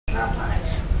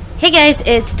Hey guys,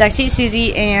 it's Duct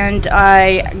Susie, and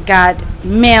I got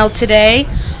mail today.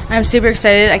 I'm super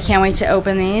excited. I can't wait to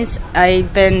open these.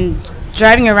 I've been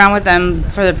driving around with them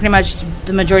for pretty much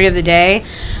the majority of the day,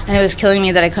 and it was killing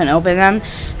me that I couldn't open them.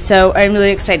 So I'm really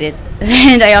excited.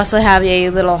 And I also have a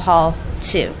little haul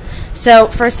too. So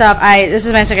first off, this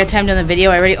is my second time doing the video.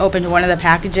 I already opened one of the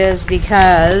packages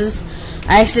because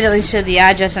I accidentally showed the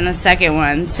address on the second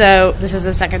one. So this is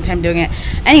the second time doing it.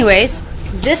 Anyways,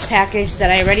 this package that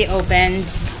I already opened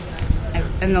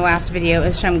in the last video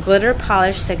is from Glitter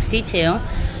Polish 62,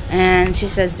 and she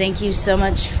says thank you so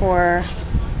much for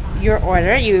your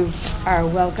order. You are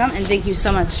welcome, and thank you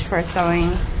so much for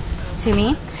selling to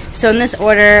me. So in this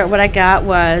order, what I got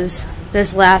was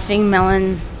this Laughing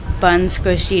Melon Bun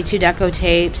Squishy, 2 deco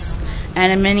tapes,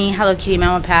 and a mini Hello Kitty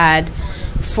memo pad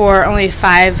for only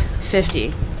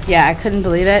 $5.50. Yeah, I couldn't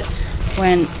believe it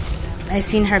when I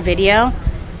seen her video.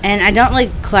 And I don't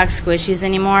like collect squishies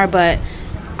anymore, but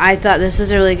I thought this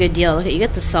was a really good deal. Look, you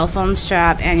get the cell phone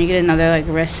strap, and you get another like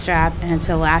wrist strap, and it's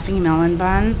a Laughing Melon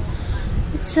bun.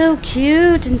 It's so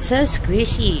cute and so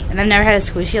squishy. And I've never had a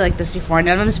squishy like this before.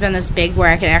 None of them's been this big where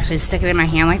I can actually stick it in my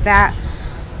hand like that.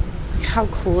 Look how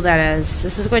cool that is.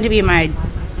 This is going to be my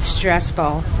stress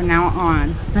ball from now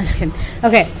on. I'm just kidding.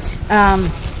 Okay, I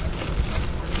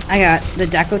got the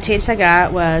deco tapes. I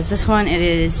got was this one. It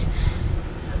is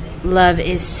Love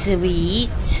is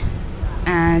Sweet,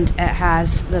 and it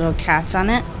has little cats on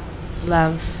it.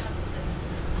 Love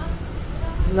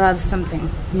something.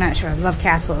 I'm not sure. Love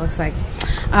Castle, it looks like.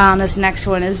 This next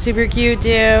one is super cute too.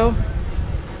 And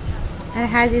it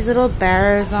has these little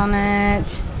bears on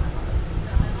it.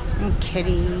 And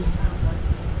kitty.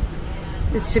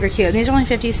 It's super cute. And these are only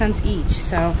 50 cents each.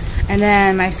 So, and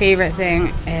then my favorite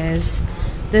thing is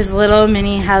this little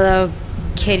mini Hello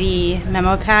Kitty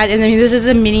memo pad, and I mean this is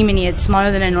a mini. It's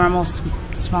smaller than a normal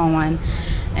small one,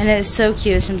 and it's so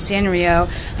cute. It's from Sanrio,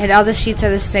 and all the sheets are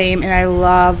the same, and I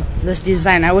love this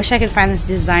design. I wish I could find this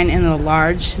design in the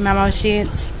large memo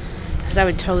sheets, because I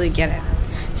would totally get it.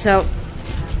 So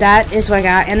that is what I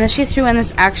got, and then she threw in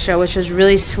this extra, which was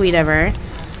really sweet of her.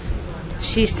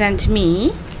 She sent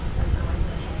me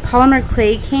polymer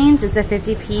clay canes. It's a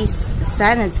 50-piece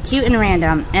set, and it's cute and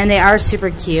random, and they are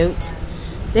super cute.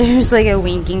 There's like a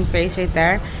winking face right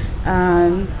there.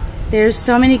 There's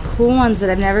so many cool ones that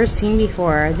I've never seen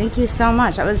before. Thank you so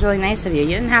much. That was really nice of you.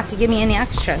 You didn't have to give me any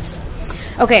extras.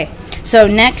 Okay, so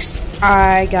next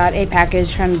I got a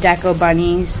package from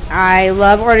Decobunnys. I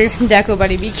love ordering from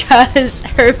Decobunny because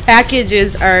her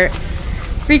packages are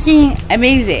freaking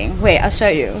amazing. Wait, I'll show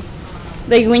you.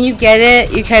 Like when you get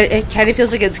it, it kind of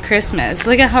feels like it's Christmas.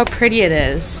 Look at how pretty it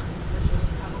is.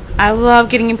 I love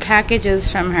getting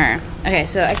packages from her. Okay,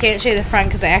 so I can't show you the front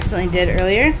because I accidentally did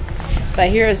earlier, but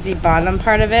here is the bottom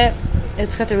part of it.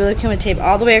 It's got the really cute tape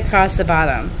all the way across the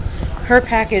bottom. Her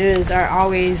packages are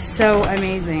always so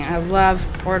amazing. I love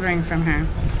ordering from her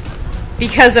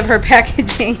because of her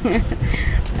packaging.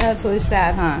 That's really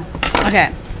sad, huh?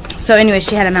 Okay, so anyway,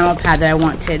 she had a memo pad that I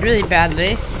wanted really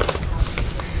badly.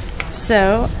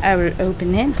 So I would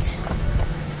open it.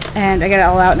 And I got it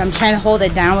all out, and I'm trying to hold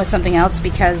it down with something else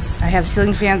because I have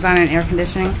ceiling fans on and air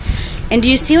conditioning. And do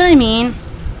you see what I mean?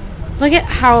 Look at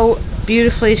how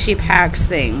beautifully she packs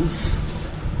things.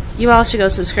 You all should go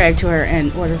subscribe to her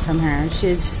and order from her.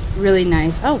 She's really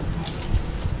nice. Oh,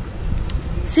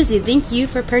 Susie, thank you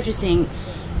for purchasing.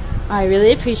 I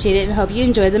really appreciate it and hope you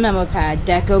enjoy the memo pad.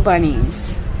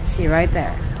 Decobunnys. See right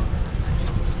there.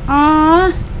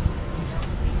 Aww.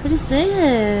 What is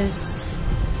this?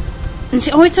 And she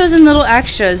always throws in little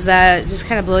extras that just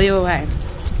kind of blow you away.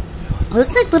 It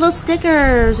looks like little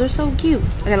stickers. They're so cute.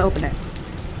 I gotta open it.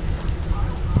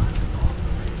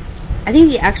 I think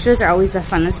the extras are always the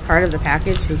funnest part of the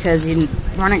package because you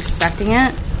weren't expecting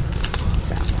it.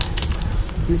 So,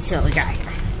 let's see what we got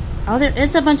here. Oh, there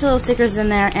is a bunch of little stickers in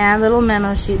there and little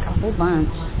memo sheets. A whole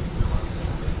bunch.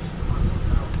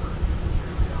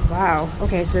 Wow.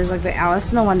 Okay, so there's like the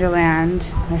Alice in the Wonderland,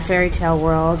 the fairy tale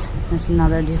world. There's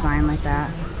another design like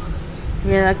that.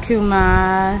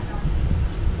 Rilakkuma.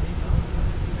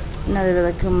 Another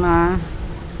Rilakkuma. I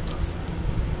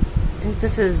think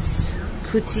this is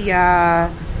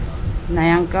Kutia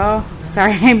Nyanko.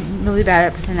 Sorry, I'm really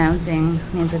bad at pronouncing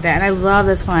names like that. And I love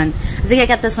this one. I think I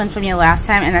got this one from you last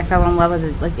time, and I fell in love with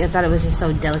it. Like I thought it was just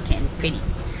so delicate and pretty.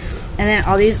 And then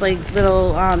all these like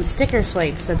little sticker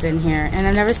flakes that's in here. And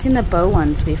I've never seen the bow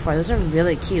ones before. Those are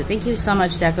really cute. Thank you so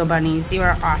much, Decobunnys. You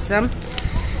are awesome.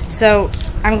 So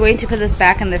I'm going to put this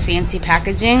back in the fancy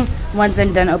packaging once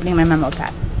I'm done opening my memo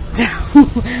pad. So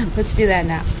let's do that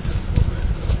now.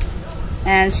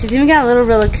 And she's even got a little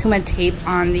Rilakkuma tape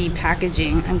on the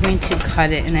packaging. I'm going to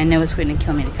cut it, and I know it's going to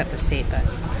kill me to cut this tape, but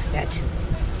I got to.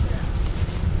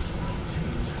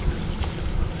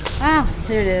 Wow,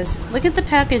 there it is. Look at the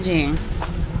packaging.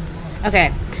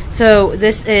 Okay, so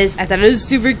this is, I thought it was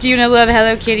super cute. I love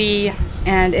Hello Kitty.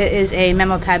 And it is a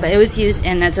memo pad, but it was used,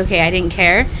 and that's okay. I didn't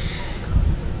care.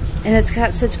 And it's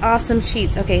got such awesome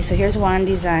sheets. Okay, so here's one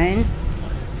design.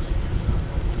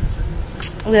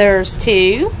 There's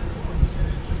 2.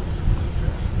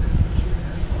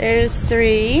 There's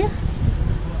 3.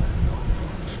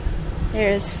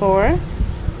 There's 4.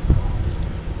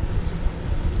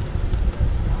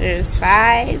 There's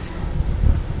 5.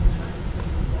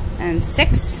 And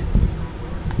 6.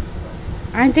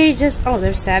 Aren't they just, oh,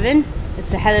 there's 7. It's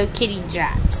the Hello Kitty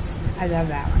drops. I love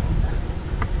that one.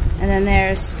 And then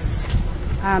there's,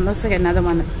 looks like another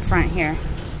one up front here.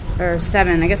 Or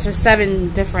 7. I guess there's 7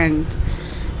 different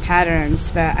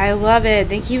patterns. But I love it.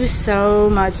 Thank you so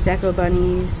much,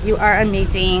 Decobunnys. You are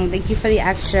amazing. Thank you for the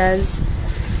extras.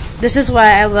 This is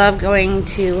why I love going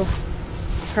to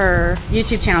her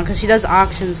YouTube channel, because she does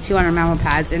auctions too on her memo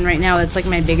pads. And right now it's like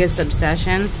my biggest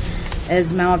obsession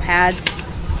is memo pads.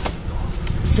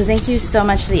 So thank you so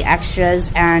much for the extras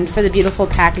and for the beautiful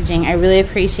packaging. I really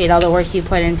appreciate all the work you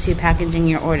put into packaging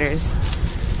your orders.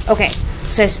 Okay,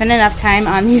 so I spent enough time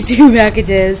on these 2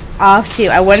 packages. Off to,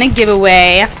 I want to give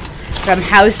away from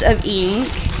House of Ink,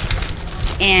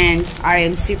 and I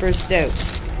am super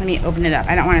stoked. Let me open it up.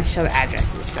 I don't want to show the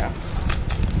addresses, so.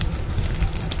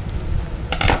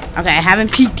 Okay, I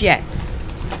haven't peeked yet.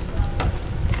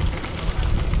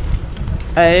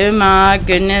 Oh my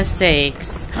goodness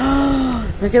sakes.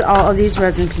 Look at all of these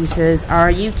resin pieces.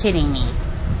 Are you kidding me?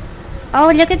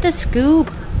 Oh, look at the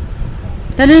scoop.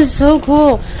 That is so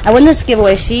cool. I won this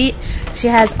giveaway. She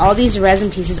has all these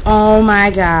resin pieces. Oh my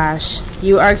gosh.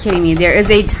 You are kidding me. There is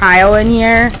a tile in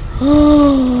here.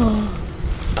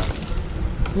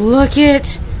 Look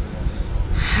at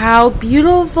how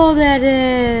beautiful that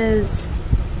is.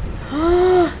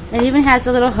 It even has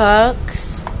the little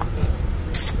hooks.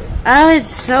 Oh, it's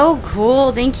so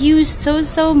cool. Thank you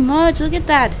so much. Look at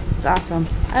that. It's awesome.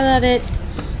 I love it.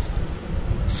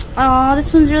 Oh,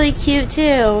 this one's really cute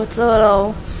too. It's a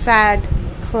little sad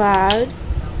cloud.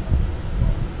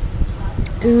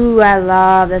 Ooh, I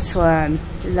love this one.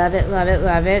 Love it, love it,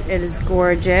 love it. It is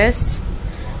gorgeous.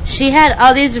 She had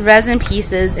all these resin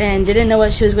pieces and didn't know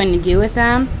what she was going to do with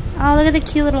them. Oh, look at the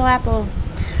cute little apple.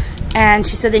 And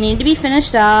she said they need to be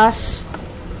finished off.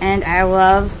 And I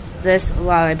love this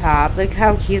lollipop. Look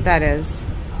how cute that is.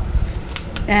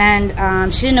 And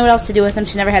she didn't know what else to do with them.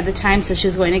 She never had the time, so she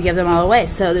was going to give them all away.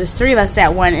 So there's 3 of us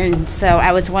that won, and so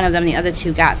I was one of them. The other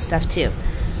 2 got stuff too.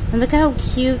 And look how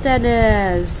cute that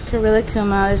is.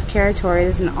 Rilakkuma, there's Karatori,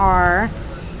 there's an R,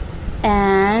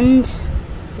 and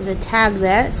there's a tag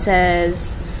that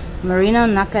says Marino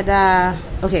Nakada.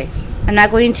 Okay, I'm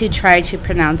not going to try to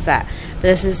pronounce that, but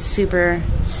this is super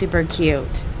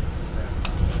cute.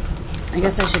 I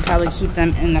guess I should probably keep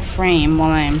them in the frame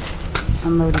while I'm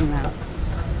unloading them.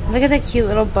 Look at that cute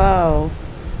little bow.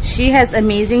 She has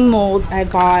amazing molds. I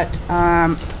bought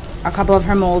a couple of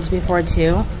her molds before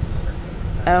too.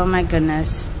 Oh my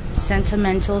goodness.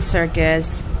 Sentimental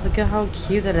Circus. Look at how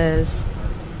cute that is.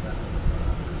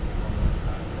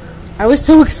 I was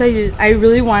so excited. I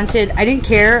really wanted, I didn't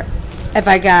care if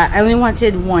I only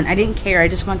wanted one. I didn't care. I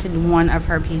just wanted one of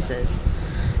her pieces.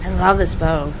 I love this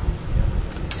bow.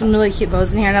 Some really cute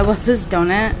bows in here, and I love this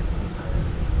donut.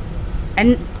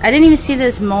 And I didn't even see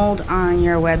this mold on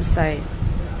your website.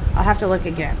 I'll have to look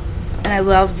again. And I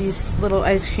love these little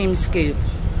ice cream scoop.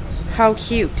 How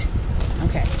cute.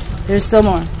 Okay, there's still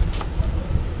more.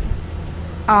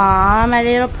 Aw, My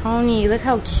Little Pony. Look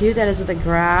how cute that is with the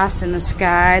grass and the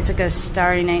sky. It's like a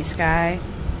starry night sky.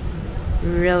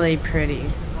 Really pretty.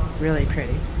 Really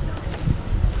pretty.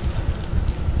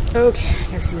 Okay, I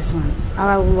gotta see this one. Oh,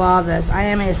 I love this. I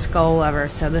am a skull lover,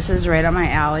 so this is right up my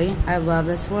alley. I love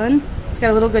this one. It's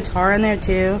got a little guitar in there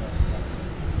too.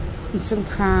 And some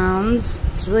crowns.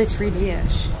 It's really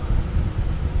 3D-ish.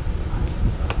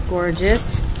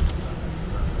 Gorgeous.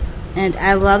 And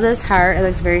I love this heart. It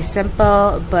looks very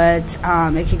simple, but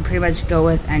it can pretty much go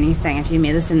with anything. If you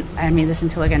made this I made this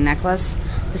into like a necklace,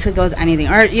 this could go with anything.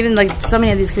 Or even like so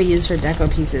many of these could be used for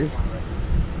deco pieces.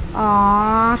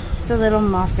 Aww, it's a little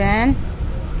muffin.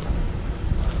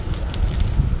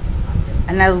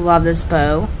 And I love this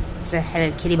bow. It's a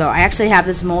headed kitty bow. I actually have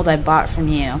this mold I bought from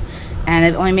you, and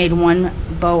I've only made one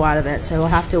bow out of it, so we'll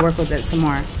have to work with it some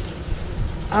more.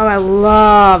 Oh, I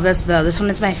love this bow. This one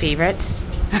is my favorite.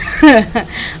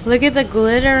 Look at the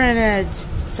glitter in it.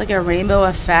 It's like a rainbow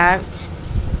effect.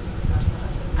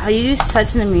 Oh, you do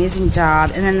such an amazing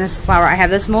job. And then this flower, I have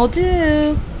this mold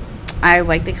too. I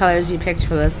like the colors you picked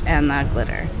for this and the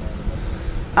glitter.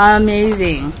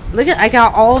 Amazing. Look at, I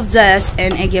got all of this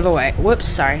in a giveaway. Whoops,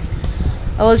 sorry.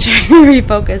 I will try to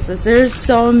refocus this. There's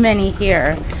so many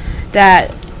here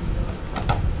that,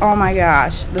 oh my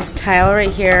gosh. This tile right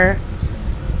here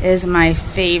is my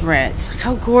favorite. Look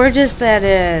how gorgeous that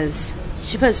is.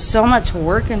 She put so much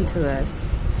work into this.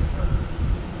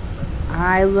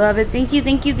 I love it. Thank you,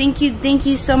 thank you, thank you, thank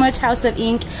you so much, House of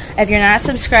Ink. If you're not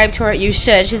subscribed to her, you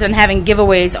should. She's been having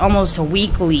giveaways almost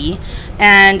weekly.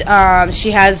 And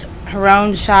she has her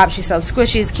own shop. She sells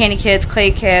squishies, candy kits, clay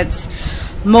kits,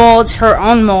 molds, her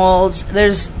own molds.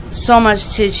 There's so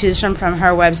much to choose from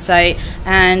her website.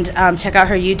 And check out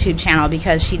her YouTube channel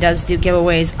because she does do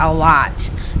giveaways a lot.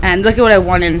 And look at what I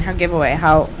won in her giveaway.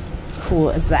 How cool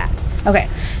is that? Okay,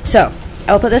 so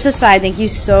I'll put this aside. Thank you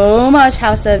so much,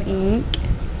 House of Ink.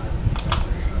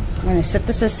 I'm going to set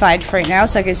this aside for right now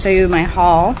so I can show you my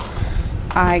haul.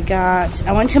 I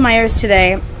went to Myers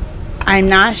today. I'm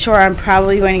not sure. I'm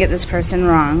probably going to get this person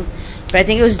wrong. But I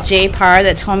think it was Jay Parr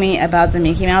that told me about the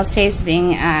Mickey Mouse tapes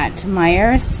being at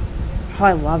Myers. Oh,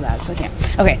 I love that. It's okay.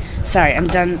 Okay, sorry. I'm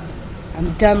done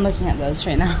looking at those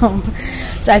right now.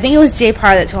 So I think it was Jay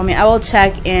Parr that told me. I will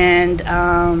check and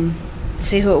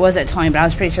see who it was that told me, but I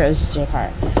was pretty sure it was Jay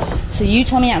Parr. So you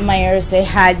told me at Myers they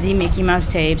had the Mickey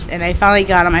Mouse tapes, and I finally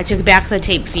got them. I took back the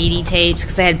tape feedy tapes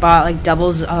because I had bought like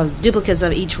duplicates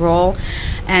of each roll,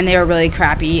 and they were really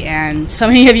crappy. And so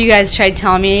many of you guys tried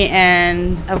telling me,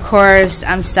 and of course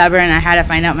I'm stubborn. I had to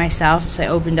find out myself, so I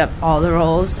opened up all the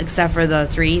rolls except for the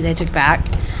 3 they took back.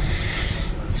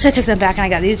 So I took them back, and I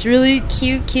got these really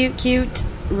cute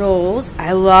rolls.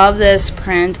 I love this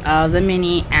print of the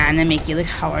Minnie and the Mickey. Look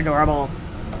how adorable.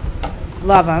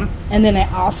 Love them. And then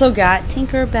I also got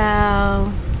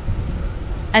Tinkerbell.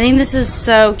 I think this is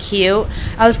so cute.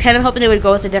 I was kind of hoping they would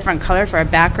go with a different color for a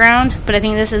background, but I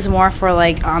think this is more for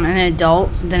like an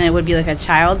adult than it would be like a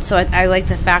child. So I like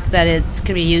the fact that it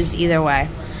could be used either way.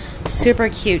 Super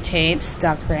cute tapes,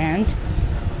 Duck brand.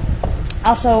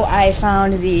 Also, I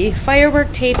found the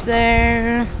firework tape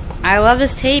there. I love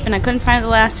this tape, and I couldn't find it the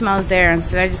last time I was there.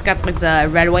 Instead, I just got like the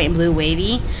red, white, and blue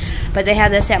wavy. But they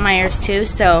had this at Myers too,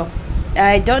 so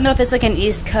I don't know if it's like an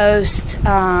East Coast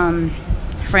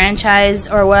franchise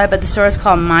or what, but the store is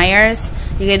called Myers.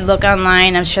 You can look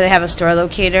online. I'm sure they have a store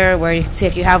locator where you can see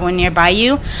if you have one nearby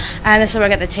you. And this is where I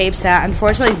got the tapes at.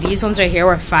 Unfortunately, these ones right here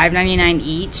were $5.99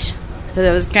 each. So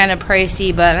that was kind of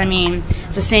pricey, but I mean,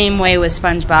 it's the same way with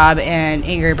SpongeBob and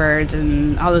Angry Birds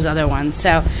and all those other ones.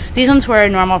 So these ones were a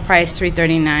normal price,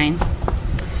 $3.39.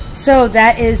 So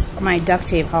that is my duct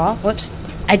tape haul. Whoops.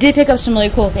 I did pick up some really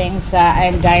cool things that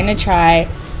I'm dying to try.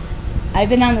 I've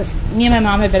been on this, me and my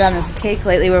mom have been on this kick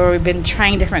lately where we've been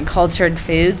trying different cultured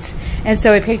foods. And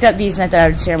so we picked up these and I thought I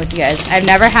would share with you guys. I've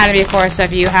never had it before, so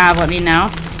if you have, let me know.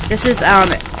 This is,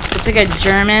 it's like a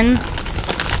German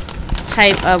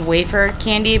type of wafer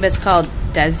candy, but it's called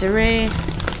Desiree,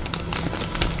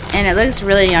 and it looks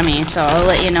really yummy, so I'll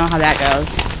let you know how that goes.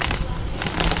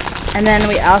 And then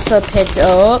we also picked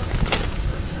up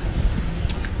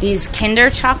these Kinder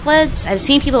chocolates. I've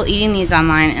seen people eating these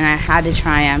online, and I had to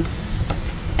try them.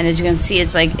 And as you can see,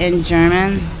 it's like in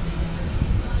German,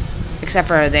 except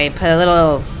for they put a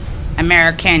little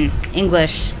American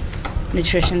English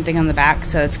nutrition thing on the back,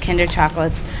 so it's Kinder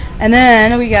chocolates. And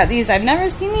then we got these. I've never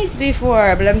seen these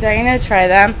before, but I'm dying to try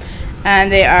them.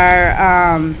 And they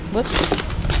are, whoops.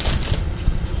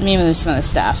 Let me move some of the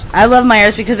stuff. I love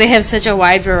Myers because they have such a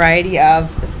wide variety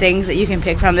of things that you can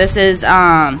pick from. This is,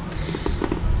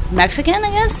 Mexican,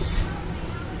 I guess?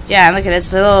 Yeah, look at it.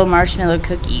 It's little marshmallow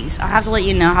cookies. I'll have to let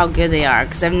you know how good they are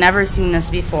because I've never seen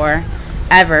this before,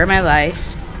 ever in my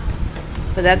life.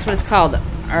 But that's what it's called.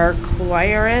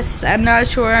 Arquirus. I'm not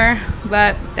sure,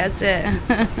 but that's it.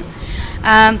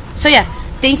 So yeah,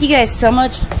 thank you guys so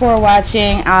much for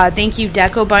watching. Thank you,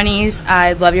 decobunnys.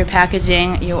 I love your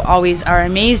packaging. You always are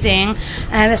amazing.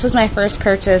 And this was my first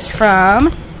purchase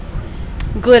from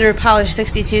Glitter Polish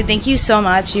 62. Thank you so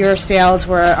much. Your sales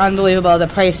were unbelievable. The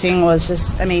pricing was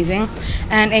just amazing.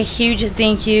 And a huge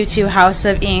thank you to House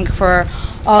of Ink for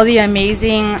all the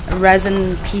amazing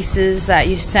resin pieces that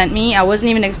you sent me. I wasn't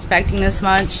even expecting this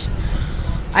much.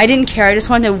 I didn't care. I just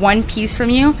wanted one piece from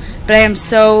you, but I am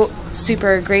so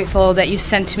super grateful that you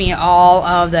sent to me all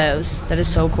of those. That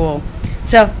is so cool.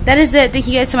 So that is it. Thank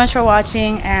you guys so much for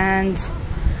watching, and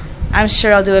I'm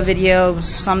sure I'll do a video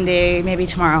someday, maybe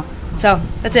tomorrow. So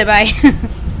that's it. Bye.